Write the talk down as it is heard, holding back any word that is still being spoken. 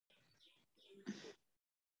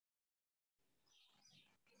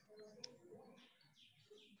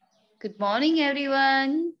Good morning,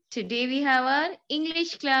 everyone. Today we have our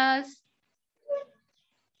English class.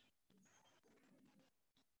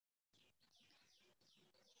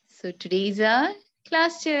 So today is our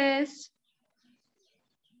class test.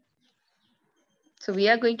 So we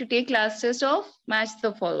are going to take class test of match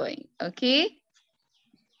the following. Okay.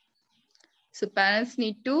 So parents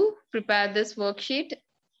need to prepare this worksheet.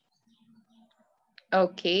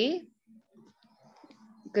 Okay.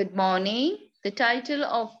 Good morning. The title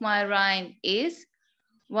of my rhyme is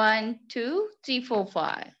 1, 2, 3, 4,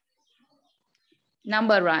 5.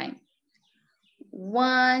 Number rhyme.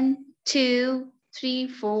 1, 2, 3,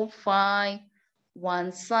 4, 5.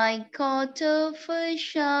 Once I caught a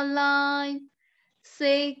fish alive.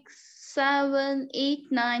 6, 7,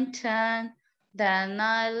 8, 9, 10. Then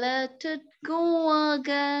I let it go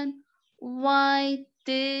again. Why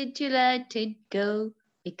did you let it go?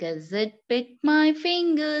 Because it bit my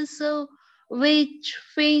finger so. Which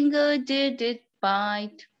finger did it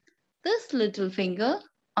bite? This little finger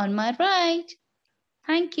on my right.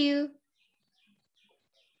 Thank you.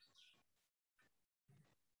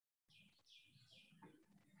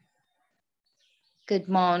 Good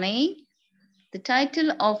morning. The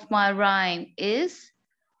title of my rhyme is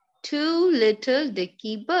Two Little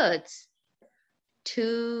Dicky Birds.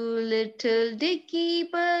 Two little dicky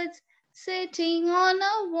birds sitting on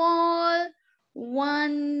a wall.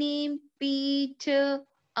 One named Peter,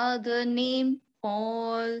 other named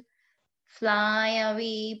Paul. Fly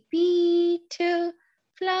away, Peter,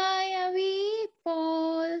 fly away,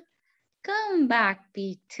 Paul. Come back,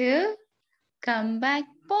 Peter, come back,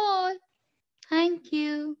 Paul. Thank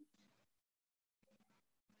you.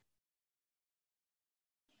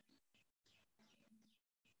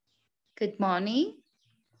 Good morning.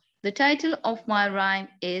 The title of my rhyme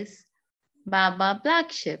is Baba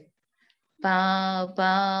Black Sheep.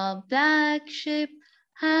 Baba Black Sheep,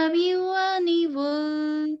 have you any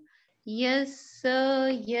wool? Yes, sir,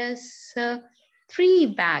 yes, sir. 3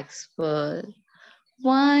 bags full.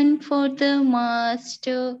 One for the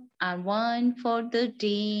master, and one for the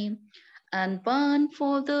dame, and one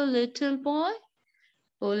for the little boy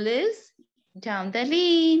who lives down the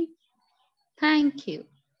lane. Thank you.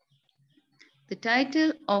 The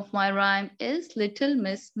title of my rhyme is Little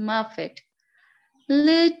Miss Muffet.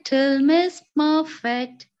 Little Miss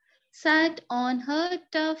Muffet sat on her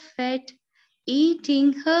tuffet,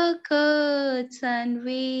 eating her curds and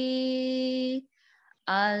whey.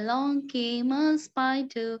 Along came a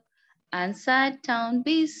spider and sat down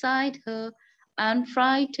beside her and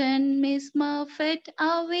frightened Miss Muffet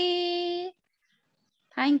away.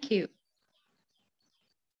 Thank you.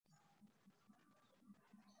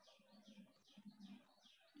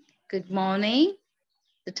 Good morning.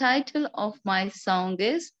 The title of my song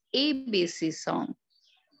is ABC Song.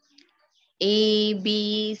 A,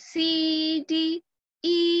 B, C, D,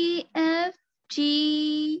 E, F,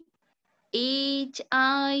 G, H,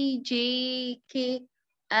 I, J, K,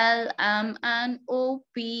 L, M, N, O,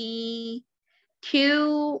 P,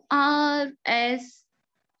 Q, R, S,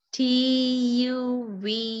 T, U,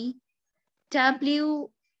 V, W,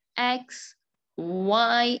 X,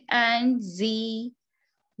 Y, and Z.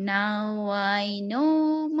 Now I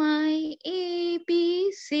know my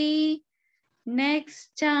ABC.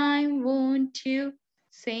 Next time, won't you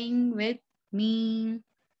sing with me?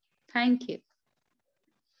 Thank you.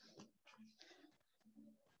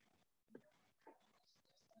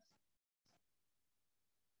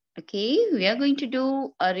 Okay, we are going to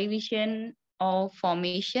do a revision of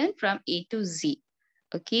formation from A to Z.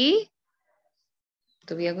 Okay,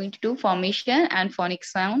 so we are going to do formation and phonic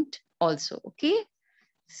sound also. Okay,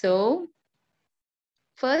 so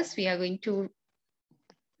first we are going to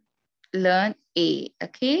learn A.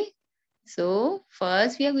 Okay, so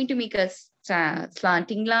first we are going to make a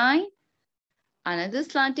slanting line, another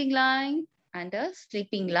slanting line, and a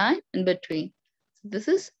sleeping line in between. So this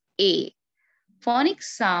is A. Phonic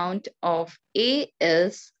sound of A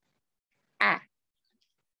is A,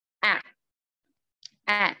 A,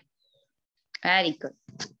 A. Very good.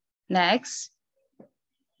 Next,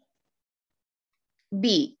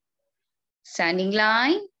 B. Standing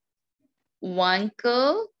line, one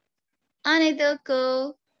curve, another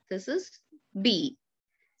curve. This is B.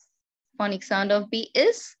 Phonic sound of B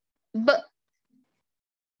is B,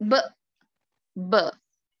 B, B.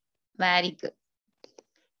 Very good.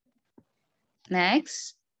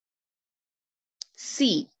 Next,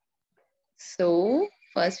 C. So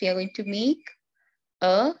first we are going to make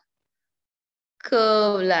a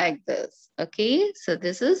curve like this. Okay, so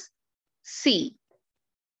this is C.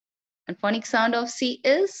 And phonic sound of C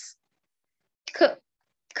is K,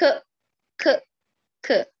 K, K,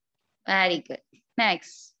 K. Very good.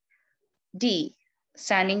 Next, D.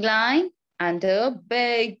 Standing line and a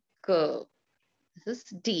big curve. This is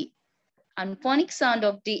D. And phonic sound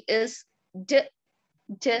of D is D,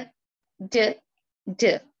 D, D,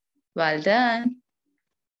 D. Well done.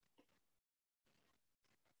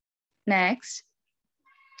 Next,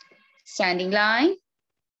 standing line,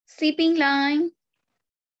 sleeping line,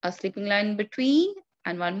 a sleeping line in between,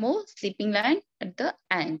 and one more sleeping line at the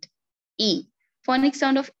end. E. Phonic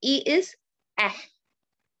sound of E is eh,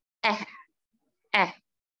 eh, eh.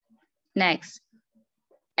 Next,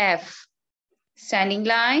 F. Standing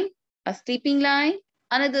line, a sleeping line,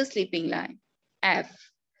 another sleeping line. F.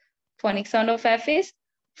 Phonic sound of F is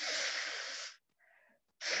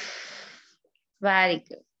very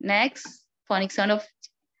good. Next, phonic sound of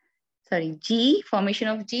G, formation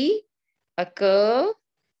of G, a curve,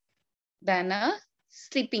 then a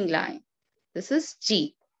sleeping line. This is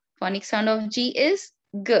G. Phonic sound of G is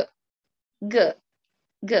G, G,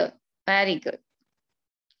 G. Very good.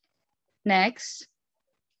 Next,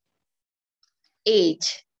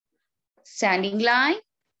 H. Standing line,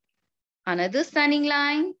 another standing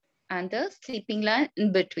line, and the sleeping line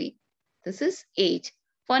in between. This is H.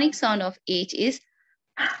 Phonic sound of H is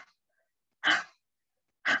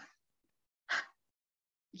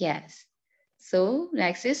yes. So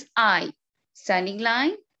next is I. Standing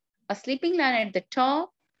line, a sleeping line at the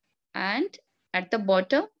top, and at the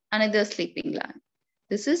bottom, another sleeping line.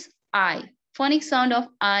 This is I. Phonic sound of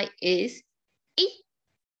I is E,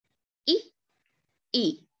 E,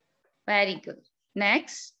 E. Very good.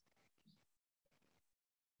 Next,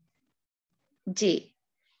 J.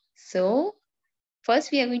 So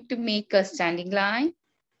first we are going to make a standing line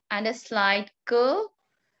and a slight curve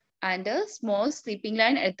and a small sleeping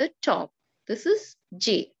line at the top. This is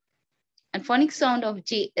J. And phonic sound of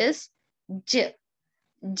J is J,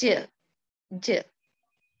 J, J.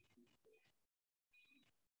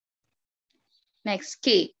 Next,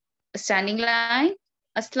 K. A standing line,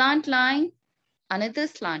 a slant line, another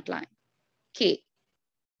slant line. K.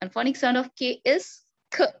 And phonic sound of K is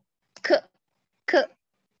K, K, K,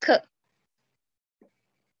 K.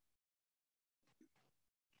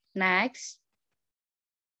 Next,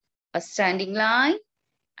 a standing line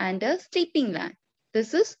and a sleeping line.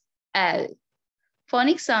 This is L.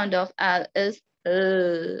 Phonic sound of L is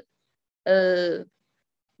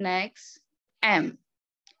Next, M.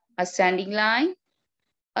 A standing line,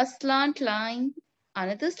 a slant line,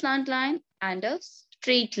 another slant line, and a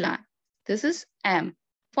straight line. This is M.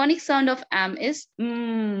 Phonic sound of M is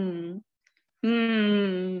Very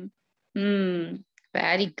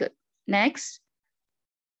good. Next,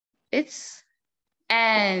 it's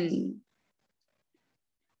N.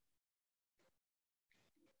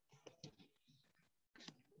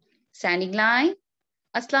 Standing line,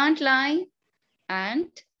 a slant line, and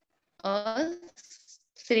a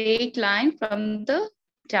straight line from the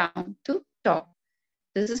down to top.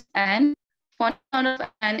 This is N. Phonic sound of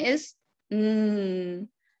N is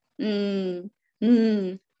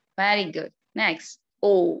Very good. Next,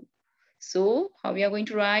 O. So how we are going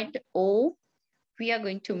to write O? We are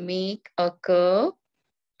going to make a curve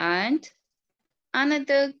and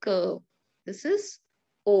another curve. This is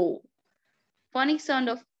O. Phonic sound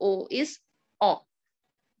of O is O.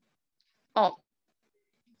 O.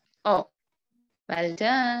 O. Well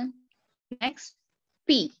done. Next,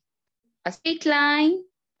 P. A straight line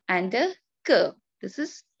and a curve. This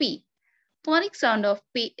is P. Phonic sound of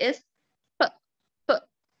P is P, P,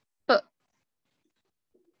 P.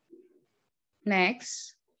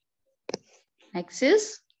 Next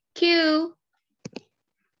is Q.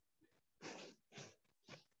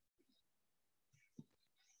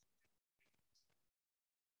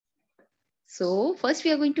 So first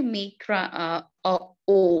we are going to make a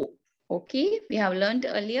O. Okay, we have learned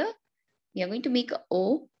earlier. We are going to make a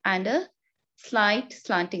O and a slight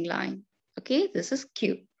slanting line. Okay, this is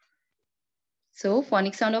Q. So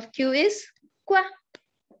phonic sound of Q is qua,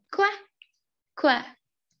 qua, qua.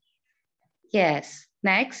 Yes.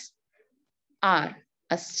 Next, R.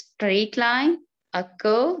 A straight line, a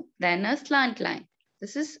curve, then a slant line.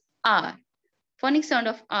 This is R. Phonic sound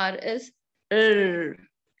of R is R.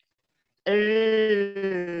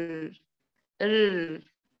 R. R.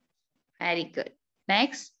 Very good.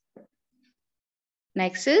 Next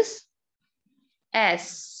is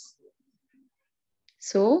S.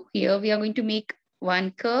 So here we are going to make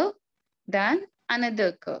one curve, then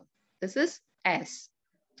another curve. This is S.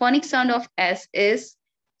 Phonic sound of S is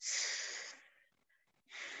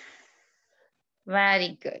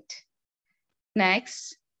very good.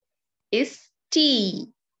 Next is T.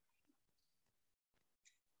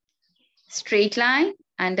 Straight line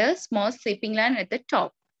and a small sleeping line at the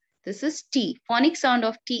top. This is T. Phonic sound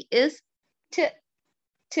of T is T,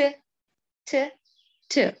 t, t,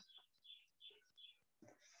 t.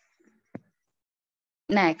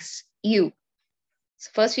 Next, U. So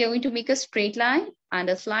first we are going to make a straight line and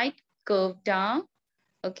a slight curve down.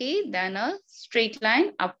 Okay, then a straight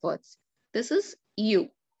line upwards. This is U.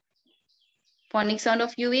 Phonic sound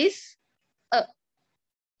of U is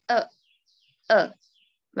A.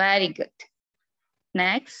 Very good.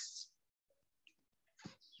 Next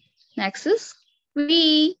is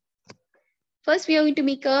V. First we are going to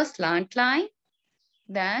make a slant line,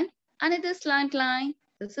 then another slant line.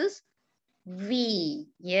 This is V.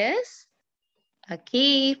 Yes.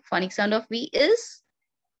 Okay, phonic sound of V is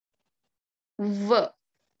V.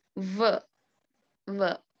 V.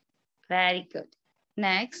 V. Very good.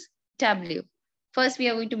 Next, W. First, we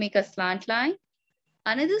are going to make a slant line,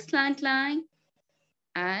 another slant line,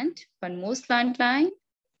 and one more slant line,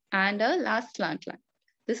 and a last slant line.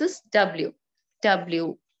 This is W.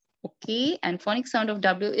 W. Okay, and phonic sound of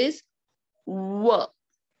W is W.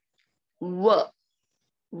 W.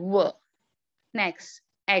 W. Next,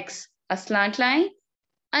 X. A slant line,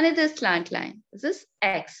 another slant line. This is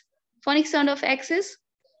X. Phonic sound of X is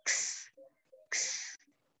X. X.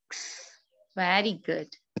 X. Very good.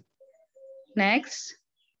 Next,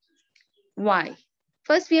 Y.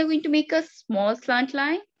 First, we are going to make a small slant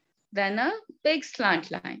line, then a big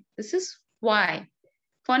slant line. This is Y.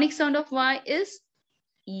 Phonic sound of Y is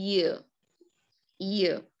Y.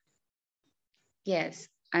 Y. Yes.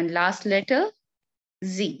 And last letter,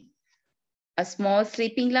 Z. A small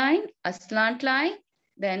sleeping line, a slant line,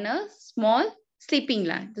 then a small sleeping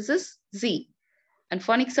line. This is Z. And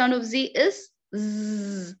phonic sound of Z is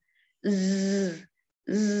Z. Z.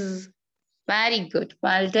 Z. Very good.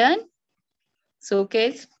 Well done. So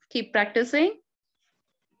kids, keep practicing.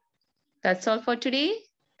 That's all for today.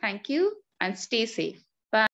 Thank you and stay safe.